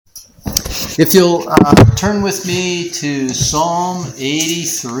If you'll turn with me to Psalm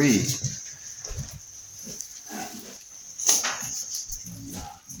 83.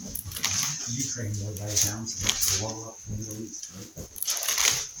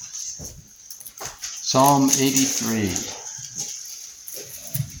 Psalm 83.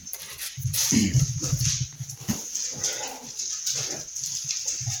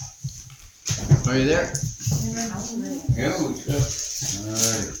 Are you there? Yeah. All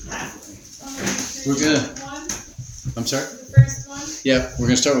right. We're gonna. I'm sorry? The first one? Yeah, we're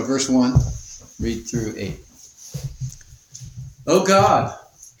gonna start with verse 1. Read through 8. O God,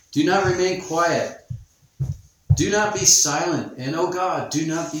 do not remain quiet. Do not be silent. And O God, do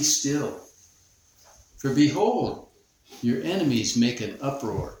not be still. For behold, your enemies make an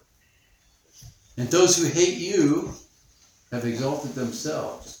uproar. And those who hate you have exalted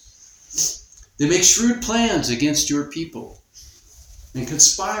themselves. They make shrewd plans against your people and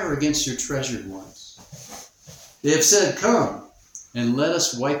conspire against your treasured ones. They have said, come, and let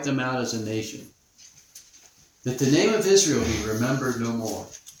us wipe them out as a nation, that the name of Israel be remembered no more.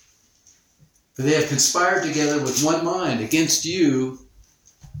 For they have conspired together with one mind against you.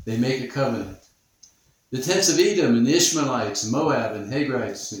 They make a covenant. The tents of Edom and the Ishmaelites, and Moab and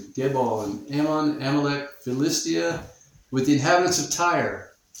Hagrites, and Gebal and Ammon, Amalek, Philistia, with the inhabitants of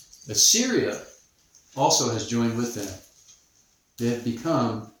Tyre. Assyria also has joined with them. They have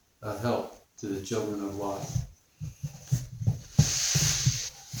become a help to the children of Lot.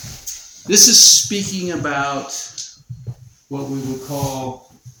 This is speaking about what we would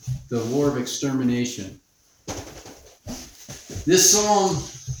call the war of extermination. This psalm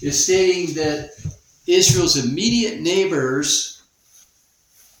is stating that Israel's immediate neighbors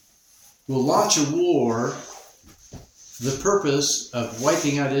will launch a war for the purpose of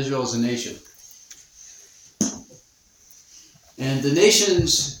wiping out Israel as a nation. And the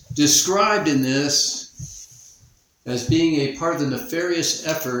nations described in this as being a part of the nefarious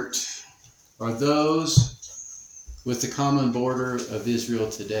effort are those with the common border of Israel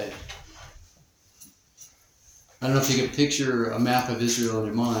today. I don't know if you can picture a map of Israel in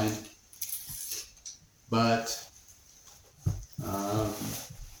your mind, but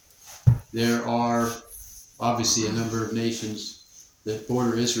there are obviously a number of nations that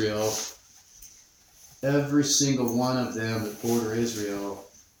border Israel. Every single one of them that border Israel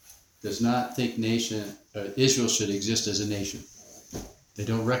does not think Israel should exist as a nation. They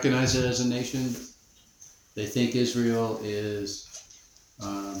don't recognize it as a nation. They think Israel is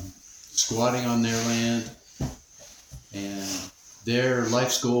squatting on their land, and their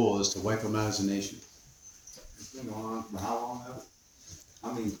life's goal is to wipe them out as a nation. It's been going on for how long now?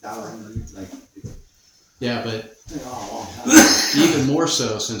 How many thousands? Yeah, but It's been on a long time. even more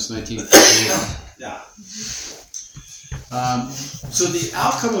so since 1948. Yeah. So the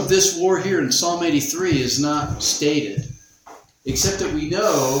outcome of this war here in Psalm 83 is not stated, except that we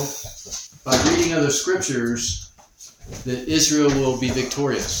know by reading other scriptures that Israel will be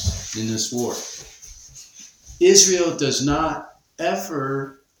victorious in this war. Israel does not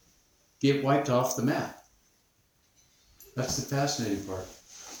ever get wiped off the map. That's the fascinating part.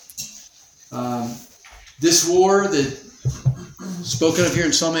 This war that spoken of here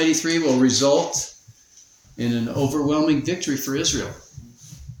in Psalm 83 will result in an overwhelming victory for Israel,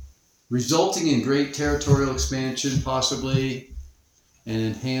 resulting in great territorial expansion, possibly, and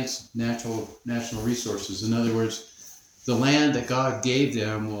enhanced national resources. In other words, the land that God gave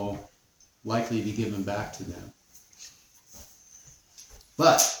them will likely be given back to them.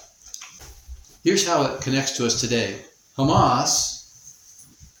 But here's how it connects to us today.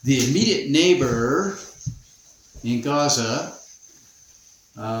 Hamas, the immediate neighbor in Gaza,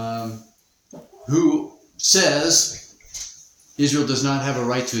 who says Israel does not have a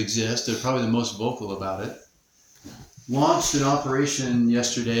right to exist, they're probably the most vocal about it, launched an operation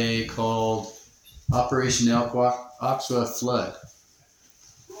yesterday called Operation al-aqsa Flood.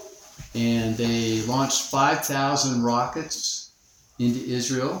 And they launched 5,000 rockets into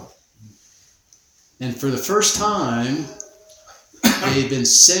Israel. And for the first time, they've been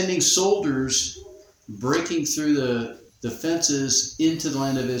sending soldiers breaking through the fences into the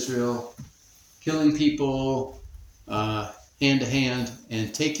land of Israel, killing people hand to hand,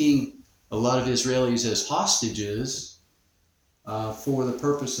 and taking a lot of Israelis as hostages for the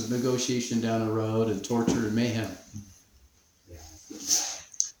purpose of negotiation down the road and torture and mayhem.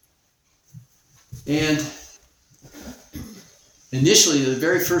 And initially, the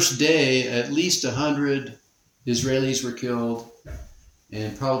very first day, at least 100 Israelis were killed,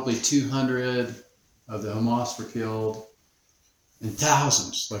 and probably 200 of the Hamas were killed, and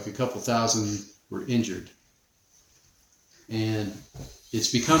thousands, like a couple thousand, were injured. And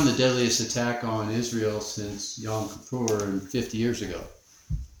it's become the deadliest attack on Israel since Yom Kippur and 50 years ago.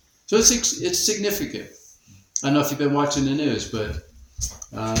 So it's significant. I don't know if you've been watching the news, but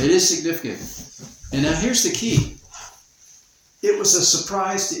it is significant. And now here's the key. It was a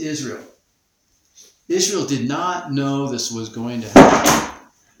surprise to Israel. Israel did not know this was going to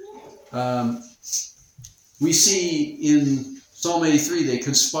happen. We see in Psalm 83, they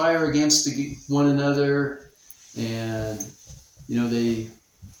conspire against one another, and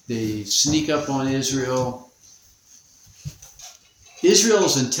they sneak up on Israel.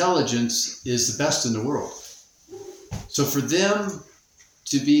 Israel's intelligence is the best in the world. So for them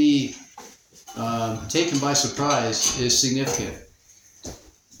to be taken by surprise is significant.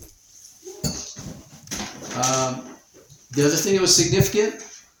 The other thing that was significant,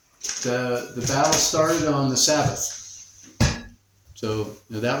 the battle started on the Sabbath. So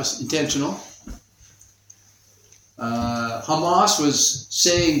that was intentional. Hamas was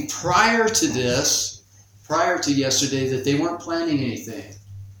saying prior to yesterday, that they weren't planning anything.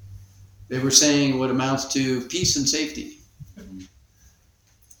 They were saying what amounts to peace and safety.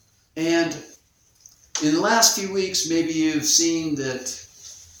 And in the last few weeks, maybe you've seen that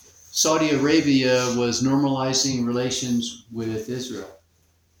Saudi Arabia was normalizing relations with Israel.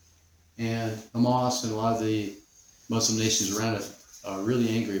 And Hamas and a lot of the Muslim nations around it are really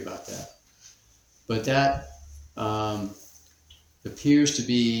angry about that. But that appears to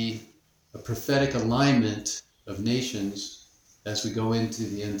be a prophetic alignment of nations as we go into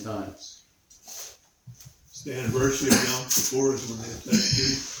the end times. It's the anniversary of Yom Kippur is when they attacked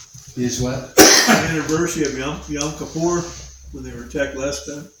Greece. Is what? The anniversary of Yom Kippur when they were attacked last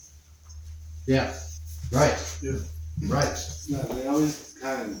time. Yeah. Right. Yeah. Right. No, they always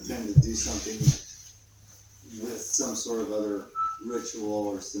kind of tend to do something with some sort of other ritual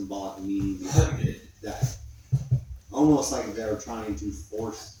or symbolic meaning that almost like they were trying to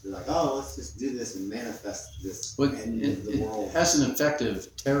force. They're like, oh, let's just do this and manifest this end of the world. It has an effect of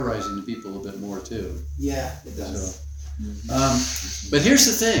terrorizing the people a bit more too. Yeah, it does. So, but here's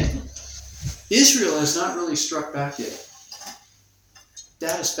the thing. Israel has not really struck back yet.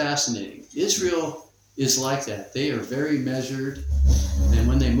 That is fascinating. Israel is like that. They are very measured, and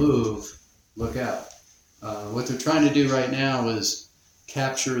when they move, look out. What they're trying to do right now is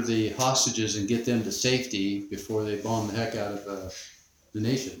capture the hostages and get them to safety before they bomb the heck out of the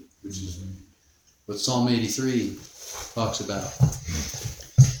nation, which is what Psalm 83 talks about.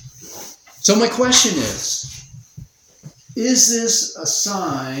 So my question is this a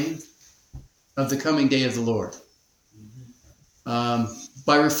sign of the coming day of the Lord?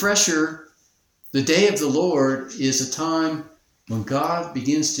 By refresher, the day of the Lord is a time when God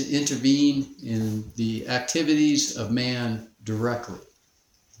begins to intervene in the activities of man directly.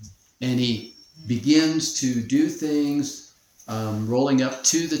 And he begins to do things rolling up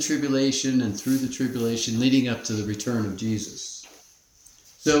to the tribulation and through the tribulation, leading up to the return of Jesus.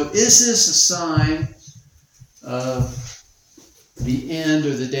 So is this a sign of the end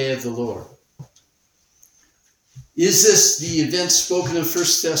or the day of the Lord? Is this the event spoken of 1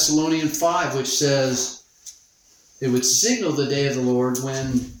 Thessalonians 5, which says it would signal the day of the Lord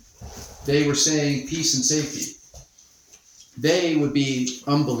when they were saying peace and safety? They would be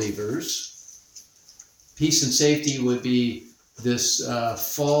unbelievers. Peace and safety would be this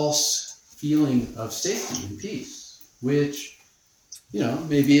false feeling of safety and peace, which,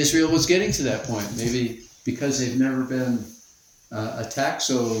 maybe Israel was getting to that point. Maybe because they've never been attacked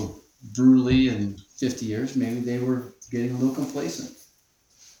so brutally in 50 years, maybe they were getting a little complacent.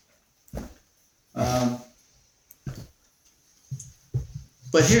 But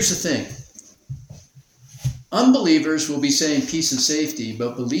here's the thing. Unbelievers will be saying peace and safety,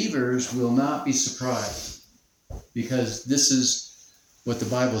 but believers will not be surprised, because this is what the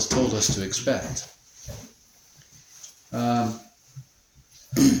Bible has told us to expect.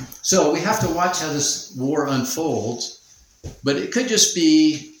 So we have to watch how this war unfolds, but it could just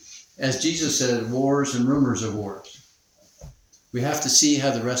be, as Jesus said, wars and rumors of wars. We have to see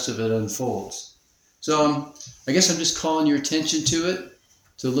how the rest of it unfolds. So I guess I'm just calling your attention to it,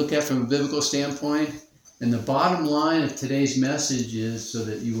 to look at from a biblical standpoint. And the bottom line of today's message is so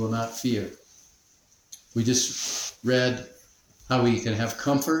that you will not fear. We just read how we can have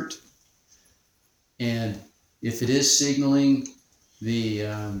comfort. And if it is signaling the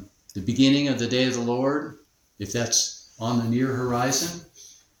beginning of the day of the Lord, if that's on the near horizon,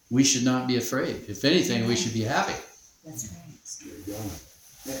 we should not be afraid. If anything, we should be happy. That's right. There you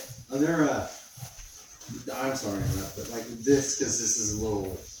go. Are there, I'm sorry, but like this, because this is a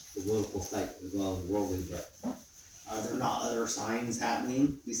little political type as well as worldly, but are there not other signs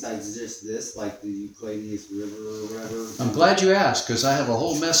happening besides just this, like the Euphrates River or whatever? I'm glad you asked, because I have a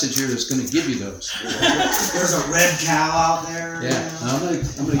whole message here that's going to give you those. There's a red cow out there. Yeah, I'm going to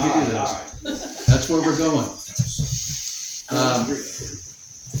give you those. Right. That's where we're going.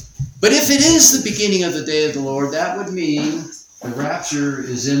 But if it is the beginning of the day of the Lord, that would mean the rapture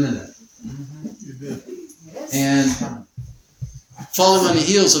is imminent. And following on the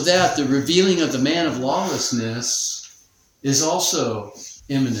heels of that, the revealing of the man of lawlessness is also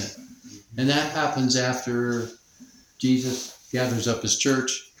imminent. And that happens after Jesus gathers up his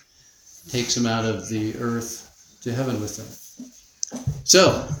church, takes them out of the earth to heaven with them.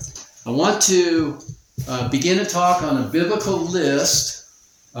 So, I want to begin a talk on a biblical list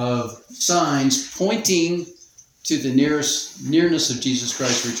of signs pointing to the nearness of Jesus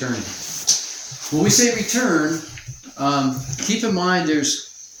Christ returning. When we say return, keep in mind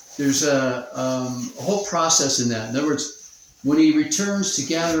there's a whole process in that. In other words, when he returns to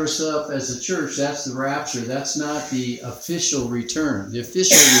gather us up as a church, that's the rapture. That's not the official return. The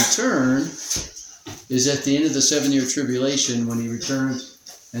official return is at the end of the 7-year tribulation, when he returns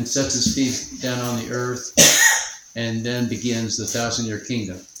and sets his feet down on the earth, and then begins the 1,000-year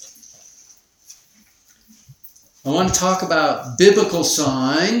kingdom. I want to talk about biblical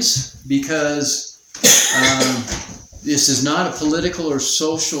signs because this is not a political or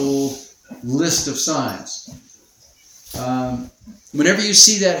social list of signs. Whenever you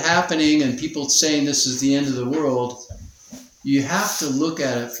see that happening and people saying this is the end of the world, you have to look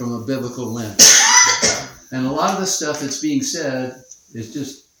at it from a biblical lens. And a lot of the stuff that's being said is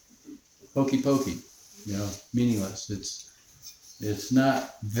just hokey pokey, meaningless. It's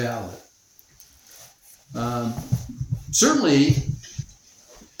not valid. Certainly,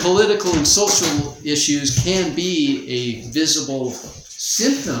 political and social issues can be a visible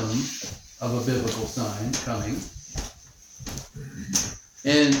symptom of a biblical sign coming.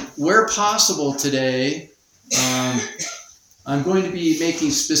 And where possible today, I'm going to be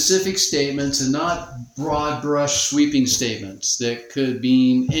making specific statements and not broad brush sweeping statements that could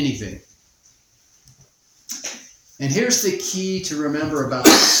mean anything. And here's the key to remember about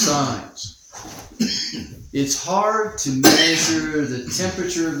signs. It's hard to measure the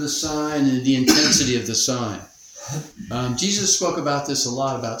temperature of the sign and the intensity of the sign. Jesus spoke about this a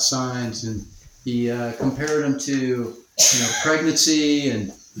lot, about signs, and he compared them to pregnancy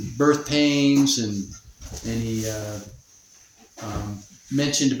and birth pains, and he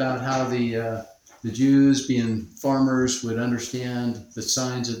mentioned about how the Jews, being farmers, would understand the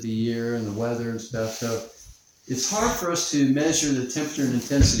signs of the year and the weather and stuff. So it's hard for us to measure the temperature and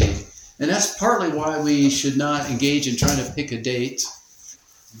intensity. And that's partly why we should not engage in trying to pick a date.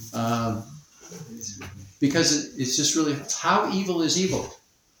 Because it's just really, how evil is evil?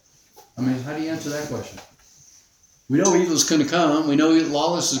 I mean, how do you answer that question? We know evil is going to come. We know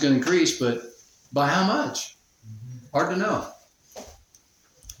lawlessness is going to increase, but by how much? Hard to know.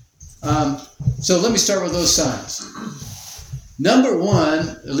 So let me start with those signs. Number one,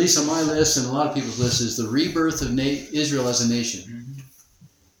 at least on my list and a lot of people's list, is the rebirth of Israel as a nation.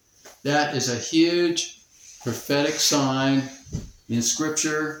 That is a huge prophetic sign in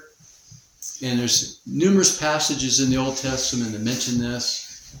Scripture, and there's numerous passages in the Old Testament that mention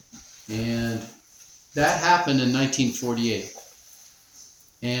this, and that happened in 1948.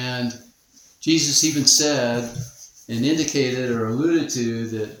 And Jesus even said and indicated or alluded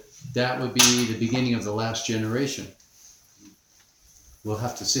to that would be the beginning of the last generation. We'll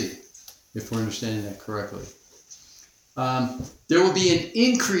have to see if we're understanding that correctly. There will be an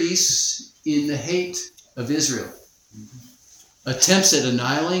increase in the hate of Israel. Attempts at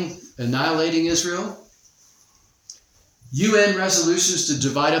annihilating Israel. UN resolutions to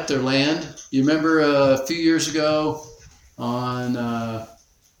divide up their land. You remember a few years ago on the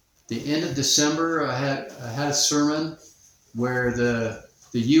end of December, I had a sermon where the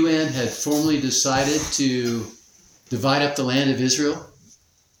UN had formally decided to divide up the land of Israel.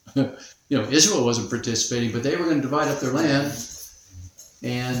 Israel wasn't participating, but they were going to divide up their land.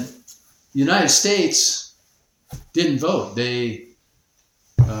 And the United States didn't vote. They,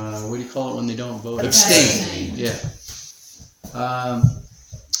 what do you call it when they don't vote? Abstain. Yeah.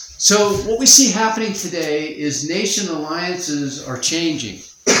 So what we see happening today is nation alliances are changing.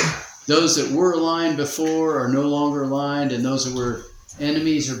 Those that were aligned before are no longer aligned, and those that were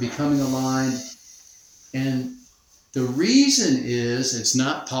enemies are becoming aligned. And the reason is it's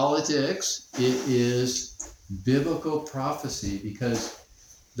not politics, it is biblical prophecy, because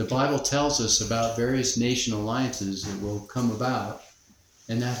the Bible tells us about various nation alliances that will come about,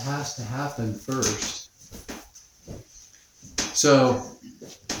 and that has to happen first. So,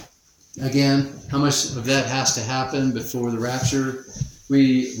 Again, how much of that has to happen before the rapture,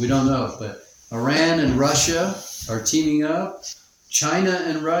 we don't know. But Iran and Russia are teaming up. China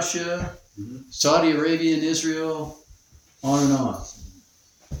and Russia, Saudi Arabia and Israel, on and on.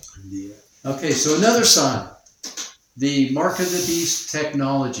 Yeah. Okay, so another sign, the mark of the beast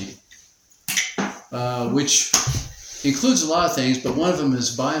technology, which includes a lot of things, but one of them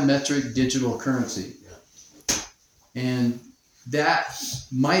is biometric digital currency. And that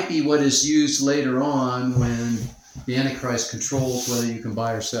might be what is used later on when the Antichrist controls whether you can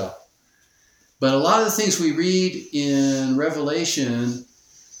buy or sell. But a lot of the things we read in Revelation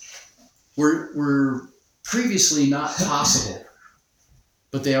were previously not possible,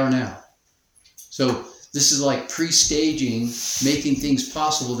 but they are now. So this is like pre-staging, making things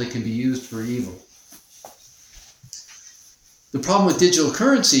possible that can be used for evil. The problem with digital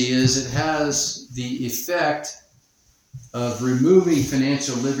currency is it has the effect of removing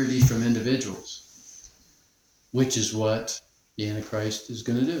financial liberty from individuals, which is what the Antichrist is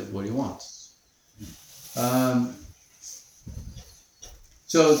going to do, what he wants.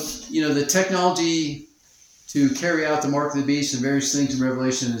 So, the technology to carry out the mark of the beast and various things in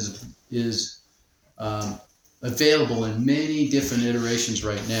Revelation is available in many different iterations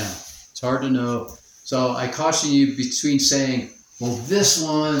right now. It's hard to know. So I caution you between saying, well, this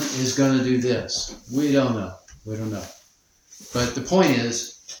one is going to do this. We don't know. But the point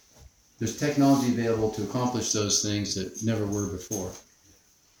is, there's technology available to accomplish those things that never were before.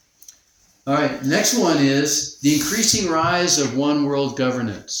 All right, next one is the increasing rise of one world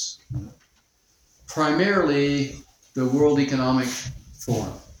governance. Primarily the World Economic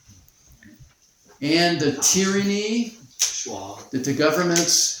Forum. And the tyranny that the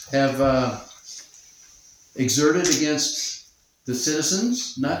governments have exerted against the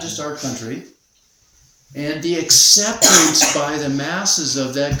citizens, not just our country, and the acceptance by the masses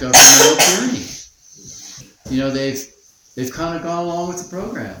of that governmental tyranny. They've kind of gone along with the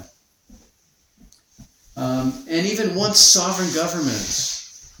program. And even once sovereign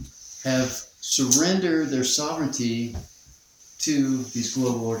governments have surrendered their sovereignty to these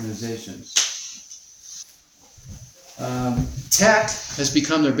global organizations. Tech has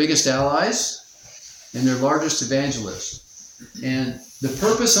become their biggest allies and their largest evangelists. And the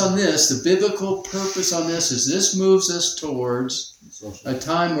purpose on this, the biblical purpose on this, is this moves us towards a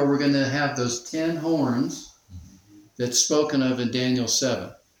time where we're going to have those 10 horns that's spoken of in Daniel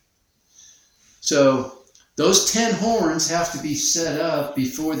 7. So those 10 horns have to be set up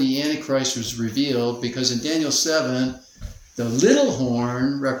before the Antichrist was revealed, because in Daniel 7, the little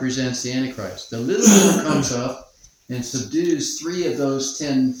horn represents the Antichrist. The little horn comes up and subdues 3 of those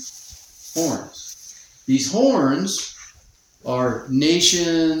 10 horns. These horns are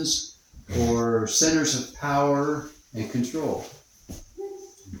nations or centers of power and control.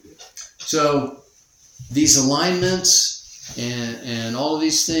 So these alignments and all of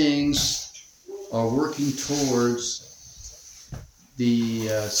these things are working towards the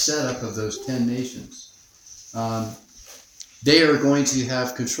setup of those 10 nations. They are going to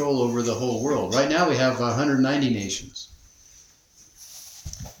have control over the whole world. Right now we have 190 nations.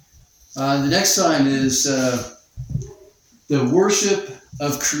 The next sign is the worship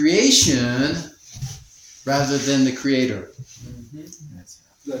of creation rather than the Creator.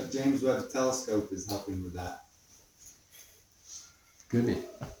 The James Webb Telescope is helping with that. Could be.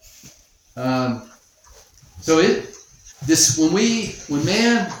 When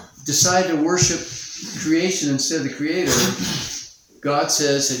man decided to worship creation instead of the Creator, God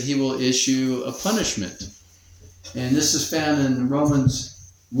says that He will issue a punishment, and this is found in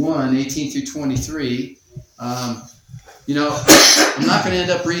Romans 1:18 through 23. I'm not going to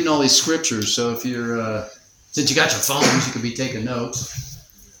end up reading all these scriptures, so if you're, since you got your phones, you could be taking notes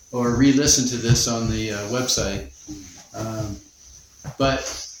or re-listen to this on the website. But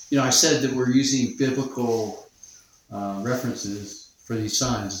I said that we're using biblical references for these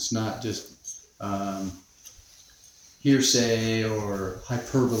signs. It's not just hearsay or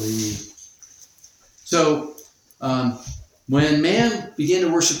hyperbole. So, when man began to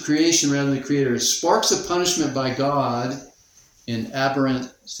worship creation rather than the Creator, it sparks a punishment by God in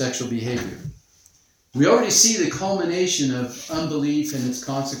aberrant sexual behavior. We already see the culmination of unbelief and its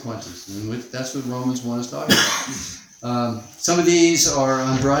consequences, and that's what Romans 1 is talking about. Some of these are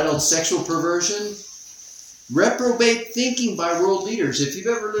unbridled sexual perversion, reprobate thinking by world leaders. If you've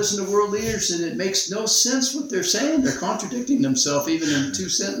ever listened to world leaders and it makes no sense what they're saying, they're contradicting themselves even in 2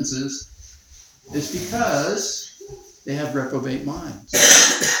 sentences, it's because they have reprobate minds.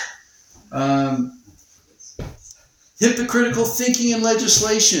 Hypocritical thinking and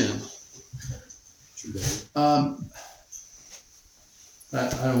legislation. I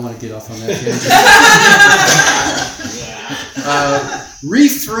don't want to get off on that tangent.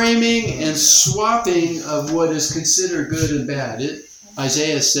 Reframing and swapping of what is considered good and bad.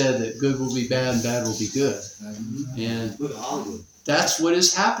 Isaiah said that good will be bad and bad will be good. And that's what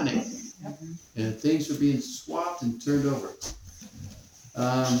is happening. And things are being swapped and turned over.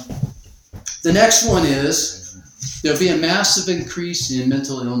 The next one is there'll be a massive increase in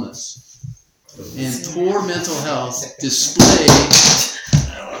mental illness. And poor mental health displayed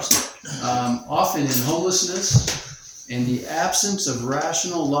often in homelessness and the absence of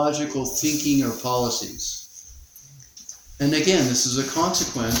rational, logical thinking or policies. And again, this is a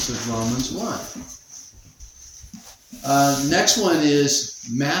consequence of Romans 1. Next one is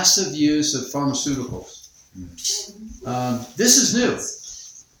massive use of pharmaceuticals. This is new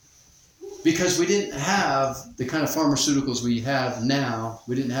because we didn't have the kind of pharmaceuticals we have now.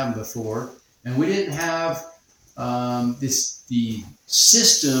 We didn't have them before. And we didn't have the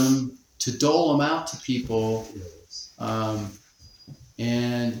system to dole them out to people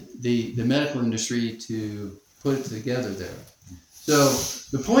and the medical industry to put it together there. So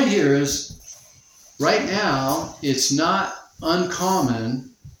the point here is, right now, it's not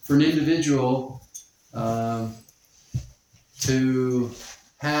uncommon for an individual to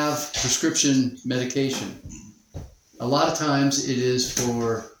have prescription medication. A lot of times it is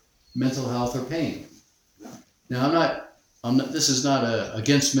for mental health or pain. Now, I'm not. This is not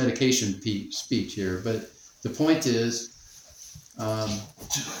against medication speech here, but the point is,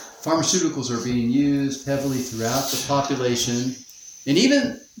 pharmaceuticals are being used heavily throughout the population, and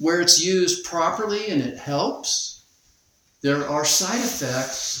even where it's used properly and it helps, there are side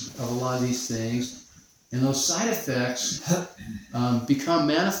effects of a lot of these things, and those side effects become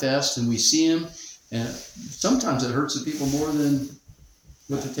manifest, and we see them, and sometimes it hurts the people more than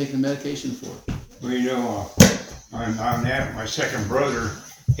what they're taking the medication for. Well, you know, on that, my second brother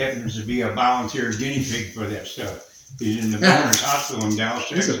happens to be a volunteer guinea pig for that stuff. He's in the veterans hospital in Dallas,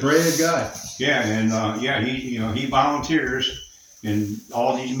 Texas. He's a brave guy. Yeah, and he volunteers, and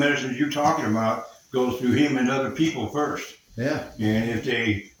all these medicines you're talking about goes through him and other people first. Yeah. And if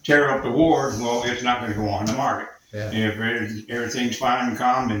they tear up the ward, well, it's not going to go on the market. Yeah. And if everything's fine and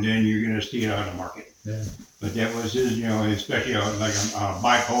calm, and then you're going to see it on the market. Yeah. But that was his, especially like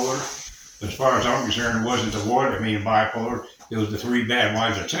bipolar. As far as I'm concerned, it wasn't the ward. I mean, bipolar. It was the 3 bad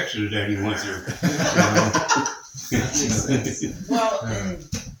wives of Texas that he went through. Well, and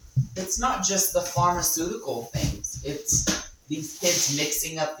it's not just the pharmaceutical things. It's these kids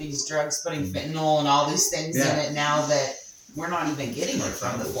mixing up these drugs, putting fentanyl and all these things in it now that we're not even getting it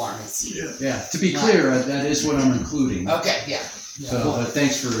from the pharmacy. Yeah. To be clear, that is what I'm including. Okay, yeah. So,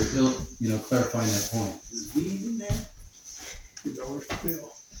 thanks for clarifying that point. Is weed in there? $2 per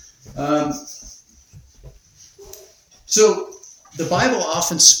pill. So the Bible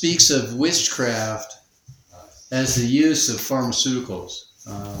often speaks of witchcraft as the use of pharmaceuticals,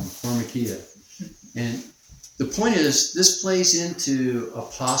 pharmakia. And the point is, this plays into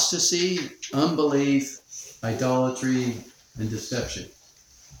apostasy, unbelief, idolatry, and deception.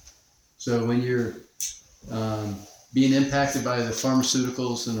 So when you're being impacted by the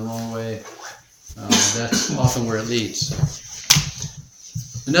pharmaceuticals in the wrong way, that's often where it leads.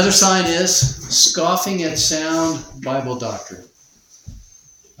 Another sign is scoffing at sound Bible doctrine.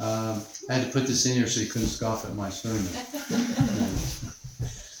 I had to put this in here so you couldn't scoff at my sermon.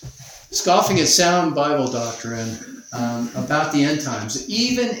 Scoffing at sound Bible doctrine about the end times,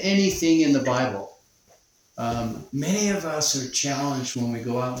 even anything in the Bible. Many of us are challenged when we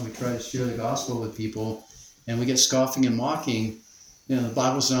go out and we try to share the gospel with people, and we get scoffing and mocking. The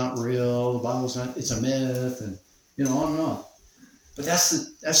Bible's not real. The Bible's not. It's a myth, and on and on. But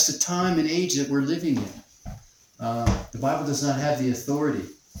that's the time and age that we're living in. The Bible does not have the authority.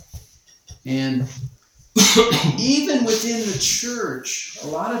 And even within the church, a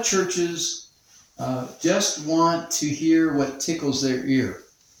lot of churches just want to hear what tickles their ear.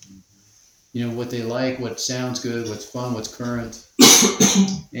 What they like, what sounds good, what's fun, what's current.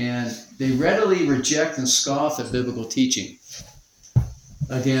 And they readily reject and scoff at biblical teaching.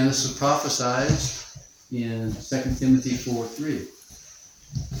 Again, this is prophesied in 2 Timothy 4:3.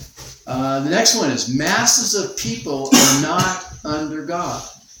 The next one is masses of people are not under God.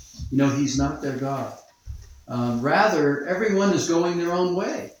 He's not their God. Rather, everyone is going their own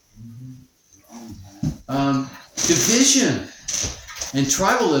way. Division and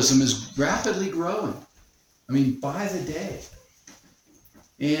tribalism is rapidly growing. By the day.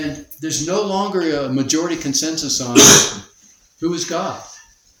 And there's no longer a majority consensus on who is God.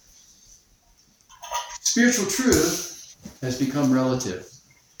 Spiritual truth has become relative.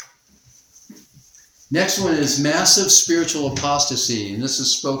 Next one is massive spiritual apostasy, and this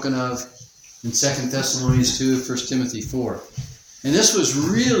is spoken of in 2 Thessalonians 2, 1 Timothy 4. And this was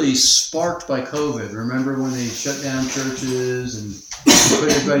really sparked by COVID. Remember when they shut down churches and put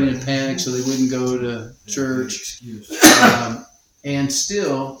everybody in a panic so they wouldn't go to church? And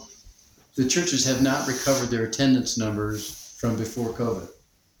still, the churches have not recovered their attendance numbers from before COVID.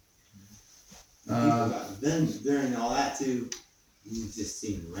 Then during all that too, you've just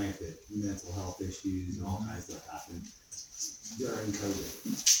seen rampant mental health issues and all kinds of stuff happen during COVID.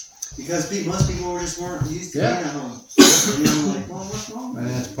 Because most people weren't used to being at home. And I'm like, well, what's wrong? And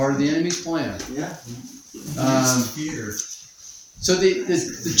that's part of the enemy's plan. Yeah. So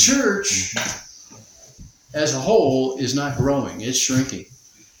the church as a whole is not growing, it's shrinking.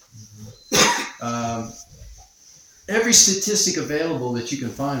 Every statistic available that you can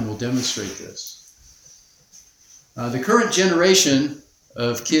find will demonstrate this. The current generation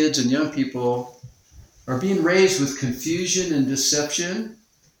of kids and young people are being raised with confusion and deception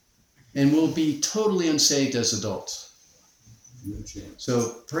and will be totally unsaved as adults.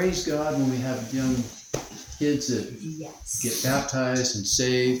 So praise God when we have young kids that get baptized and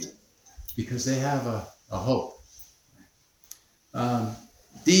saved because they have a hope.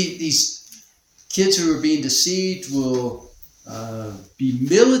 These kids who are being deceived will be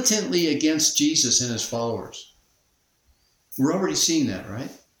militantly against Jesus and his followers. We're already seeing that,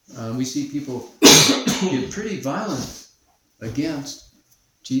 right? We see people get pretty violent against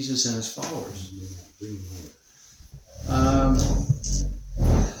Jesus and his followers.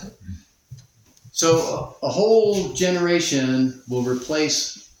 So a whole generation will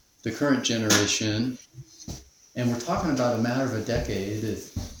replace the current generation, and we're talking about a matter of a decade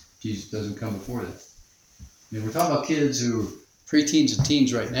if Jesus doesn't come before this. I mean, we're talking about kids who are preteens and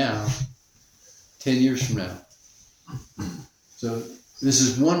teens right now, 10 years from now. So this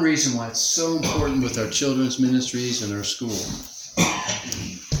is one reason why it's so important with our children's ministries and our schools.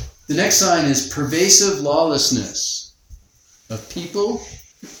 The next sign is pervasive lawlessness of people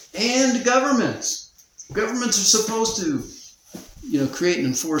and governments. Governments are supposed to, create and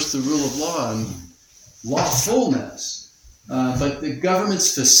enforce the rule of law and lawfulness. But the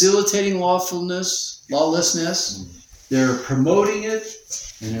government's facilitating lawlessness, they're promoting it,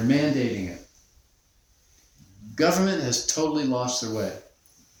 and they're mandating it. Government has totally lost their way.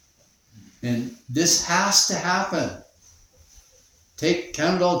 And this has to happen.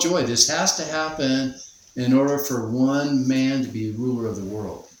 Count it all joy. This has to happen in order for one man to be ruler of the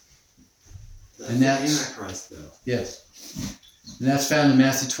world. And that's Antichrist, though. Yes. And that's found in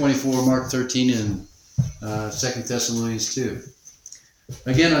Matthew 24, Mark 13, and 2 Thessalonians 2.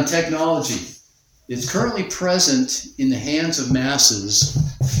 Again, on technology. It's currently present in the hands of masses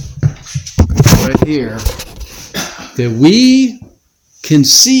right here that we can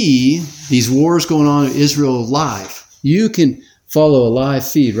see these wars going on in Israel live. You can follow a live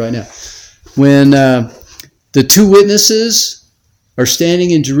feed right now. When the two witnesses are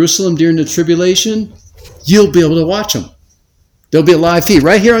standing in Jerusalem during the tribulation, you'll be able to watch them. There'll be a live feed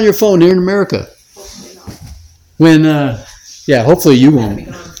right here on your phone here in America. When, hopefully you won't.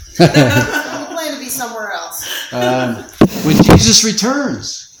 I'm planning to be somewhere else. When Jesus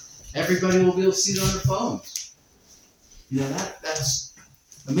returns, everybody will be able to see it on their phones. That's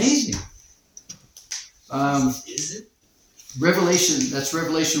amazing. Is it? That's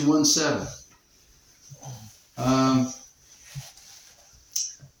Revelation 1:7.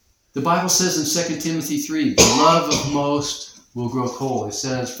 The Bible says in 2 Timothy 3, the love of most will grow cold. It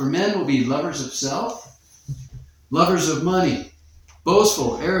says, for men will be lovers of self, lovers of money,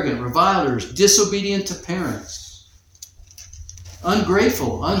 boastful, arrogant, revilers, disobedient to parents,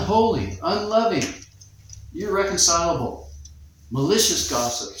 ungrateful, unholy, unloving, irreconcilable, malicious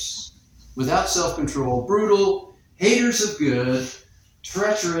gossips, without self-control, brutal, haters of good,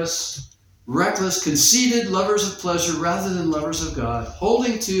 treacherous, reckless, conceited, lovers of pleasure rather than lovers of God,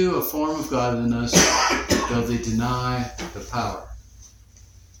 holding to a form of godliness, though they deny the power.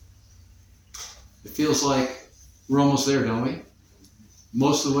 It feels like we're almost there, don't we?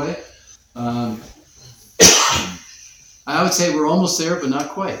 Most of the way. I would say we're almost there, but not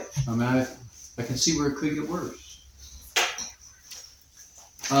quite. I mean, I can see where it could get worse.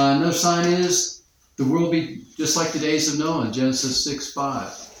 Another sign is the world will be just like the days of Noah in Genesis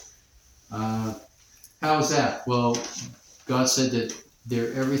 6:5. How is that? Well, God said that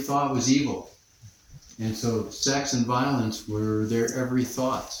their every thought was evil. And so sex and violence were their every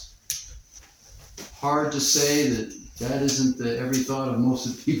thoughts. Hard to say that isn't the every thought of most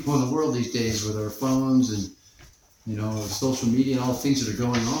of the people in the world these days with our phones and, social media and all the things that are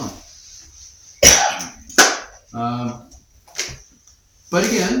going on. But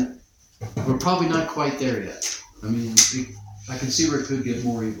again, we're probably not quite there yet. I mean, I can see where it could get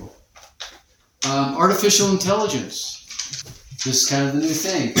more evil. Artificial intelligence. This is kind of the new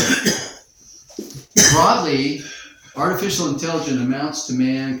thing. Broadly, artificial intelligence amounts to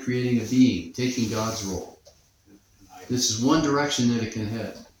man creating a being, taking God's role. This is one direction that it can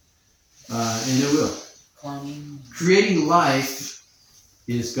head. And it will. Cloning. Creating life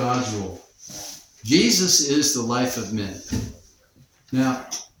is God's role. Jesus is the life of men. Now,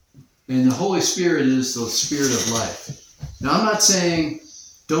 and the Holy Spirit is the spirit of life. Now, I'm not saying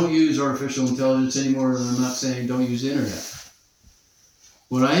don't use artificial intelligence anymore, and I'm not saying don't use the internet.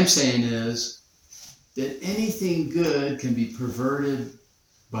 What I am saying is that anything good can be perverted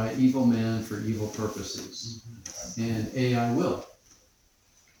by evil men for evil purposes. And AI will.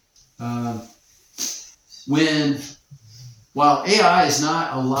 While AI is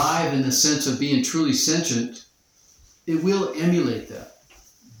not alive in the sense of being truly sentient, it will emulate that.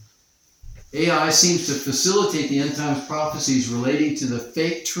 AI seems to facilitate the end times prophecies relating to the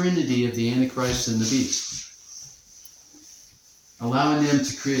fake trinity of the Antichrist and the beast, allowing them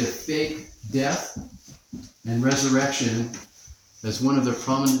to create a fake death and resurrection as one of their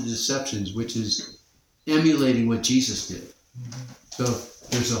prominent deceptions, which is emulating what Jesus did. So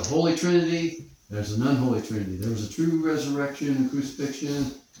there's a holy trinity, there's an unholy trinity. There's a true resurrection and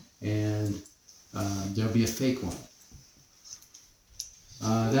crucifixion, and there'll be a fake one.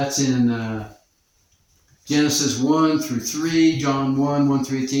 That's in Genesis 1 through 3, John 1, 1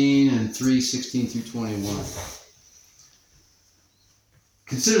 through 18, and 3, 16 through 21.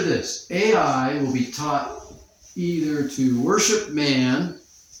 Consider this. AI will be taught either to worship man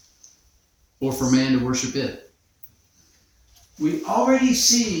or for man to worship it. We already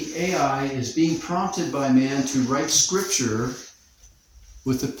see AI is being prompted by man to write scripture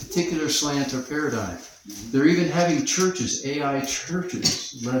with a particular slant or paradigm. They're even having churches, AI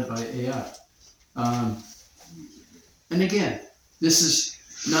churches, led by AI. And again, this is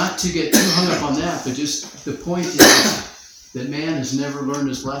not to get too hung up on that, but just the point is that man has never learned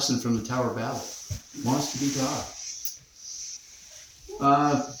his lesson from the Tower of Babel. He wants to be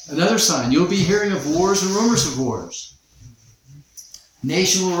God. Another sign, you'll be hearing of wars and rumors of wars.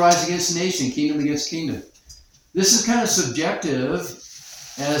 Nation will rise against nation, kingdom against kingdom. This is kind of subjective,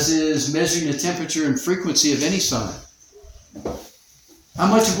 as is measuring the temperature and frequency of any sign. How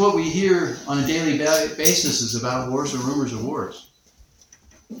much of what we hear on a daily basis is about wars or rumors of wars?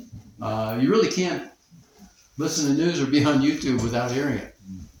 You really can't listen to news or be on YouTube without hearing it.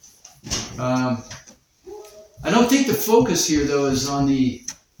 I don't think the focus here, though, is on the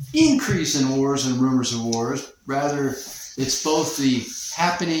increase in wars and rumors of wars. Rather, it's both the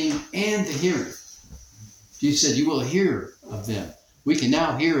happening and the hearing. Jesus said, you will hear of them. We can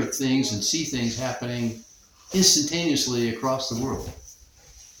now hear of things and see things happening instantaneously across the world.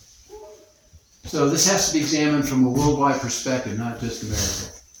 So this has to be examined from a worldwide perspective, not just America.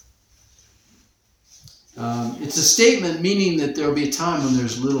 It's a statement meaning that there will be a time when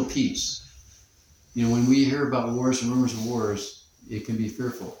there's little peace. You know, when we hear about wars and rumors of wars, it can be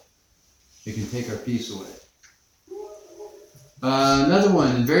fearful. It can take our peace away. Another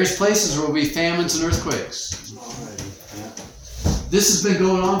one, in various places there will be famines and earthquakes. This has been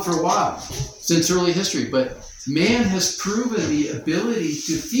going on for a while, since early history, but man has proven the ability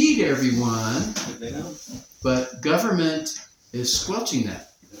to feed everyone, but government is squelching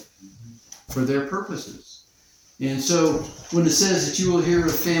that for their purposes. And so when it says that you will hear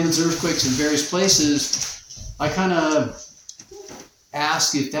of famines, earthquakes in various places, I kind of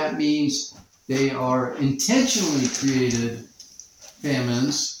ask if that means they are intentionally created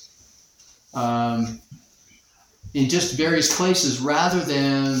famines in just various places rather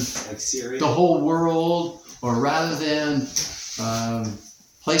than Like Syria. the whole world, or rather than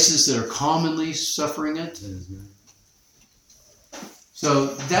places that are commonly suffering it.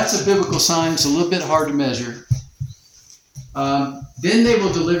 So that's a biblical sign. It's a little bit hard to measure. Then they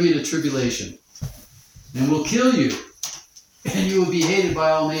will deliver you to tribulation and will kill you, and you will be hated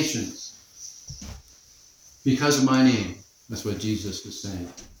by all nations because of my name. That's what Jesus was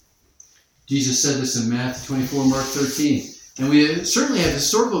saying. Jesus said this in Matthew 24, Mark 13. And we certainly have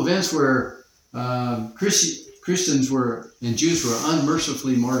historical events where Christians were and Jews were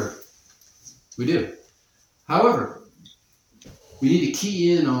unmercifully martyred. We do. However, we need to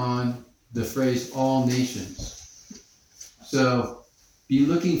key in on the phrase all nations. So be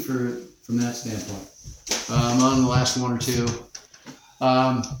looking from that standpoint. On the last one or two.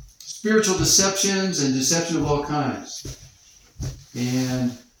 Spiritual deceptions and deception of all kinds.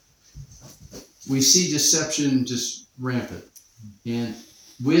 And we see deception just rampant. And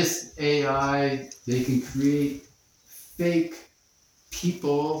with AI, they can create fake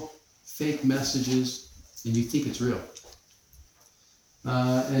people, fake messages, and you think it's real.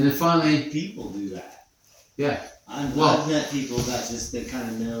 And then finally, People do that. yeah, I've met people that just, they kind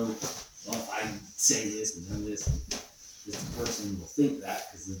of know, well, if I say this and do this person will think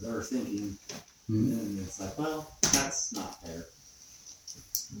that because they're thinking, and it's like, well, that's not fair.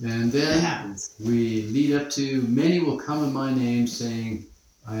 and It then happens. we lead up to many will come in my name saying,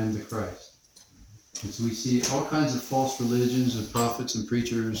 I am the Christ. And so we see all kinds of false religions and prophets and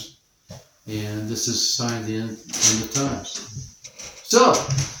preachers, and this is a sign of the end of times. So,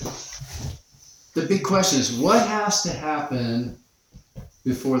 the big question is, what has to happen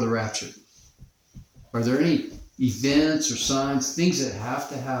before the rapture? Are there any events or signs, things that have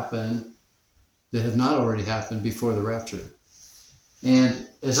to happen that have not already happened before the rapture? And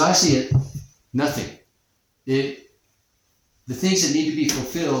as I see it, nothing. The things that need to be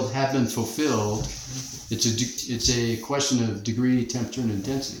fulfilled have been fulfilled. It's a question of degree, temperature, and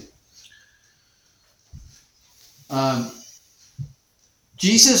intensity.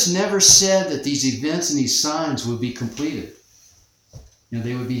 Jesus never said that these events and these signs would be completed.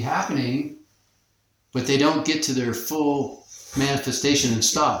 They would be happening, but they don't get to their full manifestation and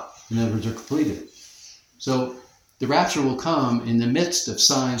stop. In other words, they're completed. So the rapture will come in the midst of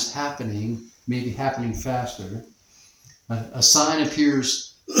signs happening, maybe happening faster. A sign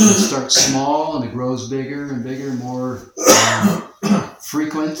appears, it starts small and it grows bigger and bigger, more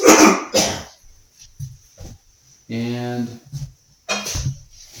frequent. And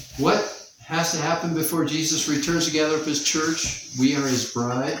what has to happen before Jesus returns to gather up his church? We are his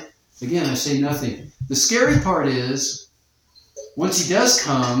bride. Again, I say nothing. The scary part is, once he does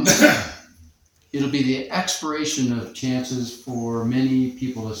come, it'll be the expiration of chances for many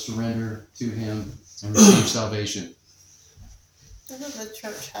people to surrender to him and receive salvation. Doesn't the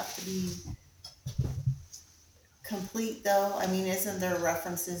church have to be complete though? I mean, isn't there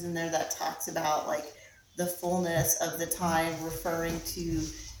references in there that talks about like the fullness of the time, referring to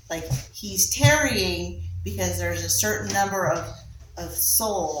like he's tarrying because there's a certain number of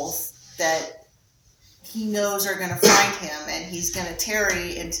souls that he knows are going to find him, and he's going to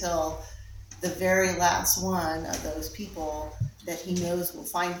tarry until the very last one of those people that he knows will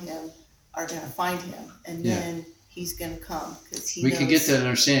find him are going to find him, and then he's going to come because he knows. We can get that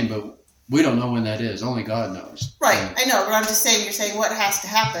understanding, but we don't know when that is. Only God knows. Right, I know, but I'm just saying, you're saying what has to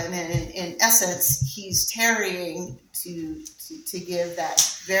happen, and in essence, he's tarrying to give that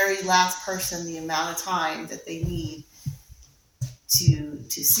very last person the amount of time that they need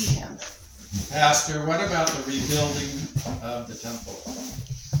to see him. Pastor, what about the rebuilding of the temple?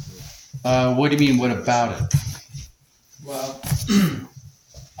 What do you mean, what about it? Well,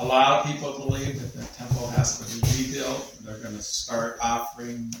 a lot of people believe that the temple has to be rebuilt. They're going to start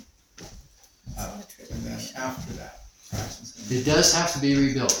offering, and then after that, It does have to be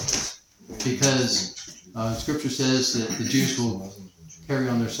rebuilt, because Scripture says that the Jews will carry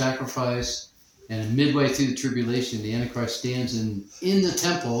on their sacrifice, and midway through the tribulation, the Antichrist stands in the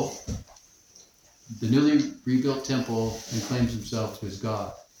temple, the newly rebuilt temple, and claims himself as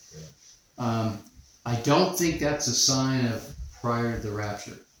God. I don't think that's a sign of prior to the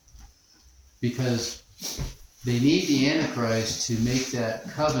rapture, because they need the Antichrist to make that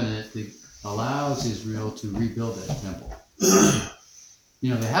covenant that allows Israel to rebuild that temple.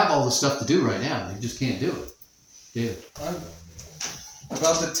 They have all the stuff to do right now. They just can't do it. David.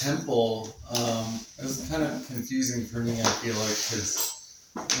 About the temple, it was kind of confusing for me, I feel like, because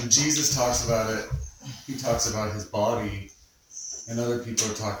when Jesus talks about it, he talks about his body, and other people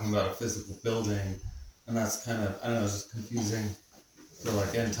are talking about a physical building, and that's kind of, I don't know, it's just confusing for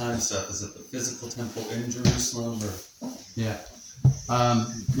like end time stuff. Is it the physical temple in Jerusalem, or? Yeah.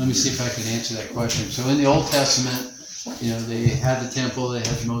 Let me see if I can answer that question. So in the Old Testament, they had the temple, they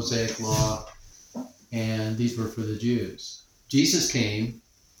had the Mosaic Law, and these were for the Jews. Jesus came,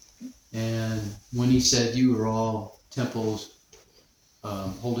 and when he said, you are all temples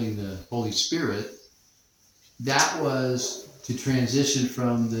holding the Holy Spirit, that was to transition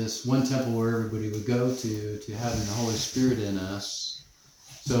from this one temple where everybody would go to having the Holy Spirit in us.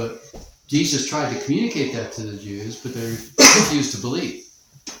 So Jesus tried to communicate that to the Jews, but they refused to believe.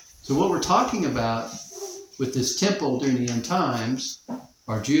 So what we're talking about with this temple during the end times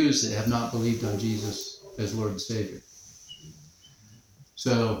are Jews that have not believed on Jesus as Lord and Savior.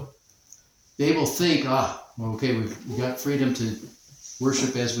 So they will think, okay, we've got freedom to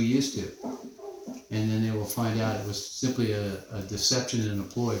worship as we used to. And then they will find out it was simply a deception and a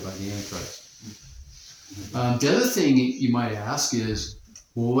ploy by the Antichrist. The other thing you might ask is,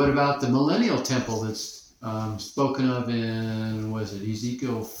 well, what about the millennial temple that's spoken of in,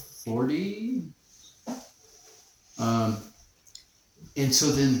 Ezekiel 40? And so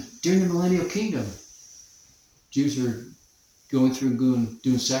then during the millennial kingdom, Jews are going through and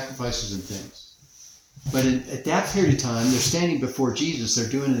doing sacrifices and things. But at that period of time, they're standing before Jesus. They're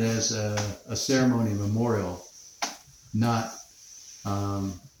doing it as a ceremony, a memorial, not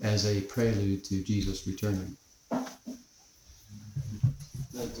as a prelude to Jesus returning.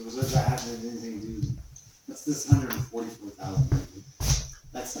 Does that have anything to do? What's this 144,000?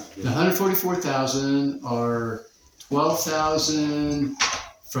 That's not good. The 144,000 are 12,000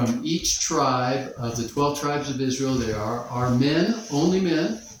 from each tribe of the 12 tribes of Israel. They are men, only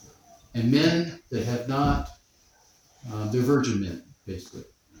men, and men that have not, they're virgin men, basically.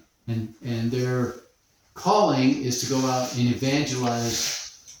 And their calling is to go out and evangelize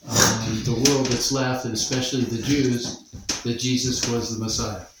the world that's left, and especially the Jews, that Jesus was the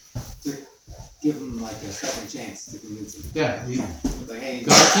Messiah. To give them like a second chance to convince them. Yeah, Like, hey,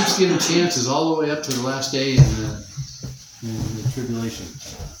 God keeps giving chances all the way up to the last day in the tribulation.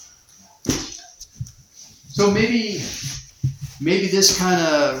 So maybe this kind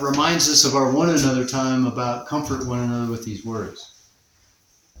of reminds us of our one another time about comfort one another with these words.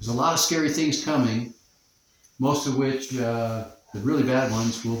 There's a lot of scary things coming, most of which, the really bad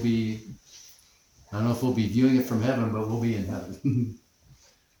ones, will be, I don't know if we'll be viewing it from heaven, but we'll be in heaven.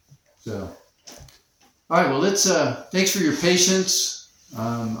 So, all right, well, let's, thanks for your patience.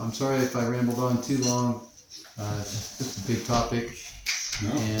 I'm sorry if I rambled on too long. It's just a big topic.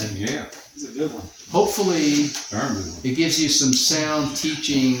 No, And yeah, it's a good one. hopefully darn good one. it gives you some sound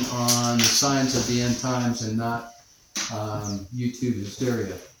teaching on the signs of the end times and not YouTube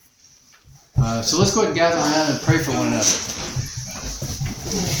hysteria. So let's go ahead and gather around and pray for one another.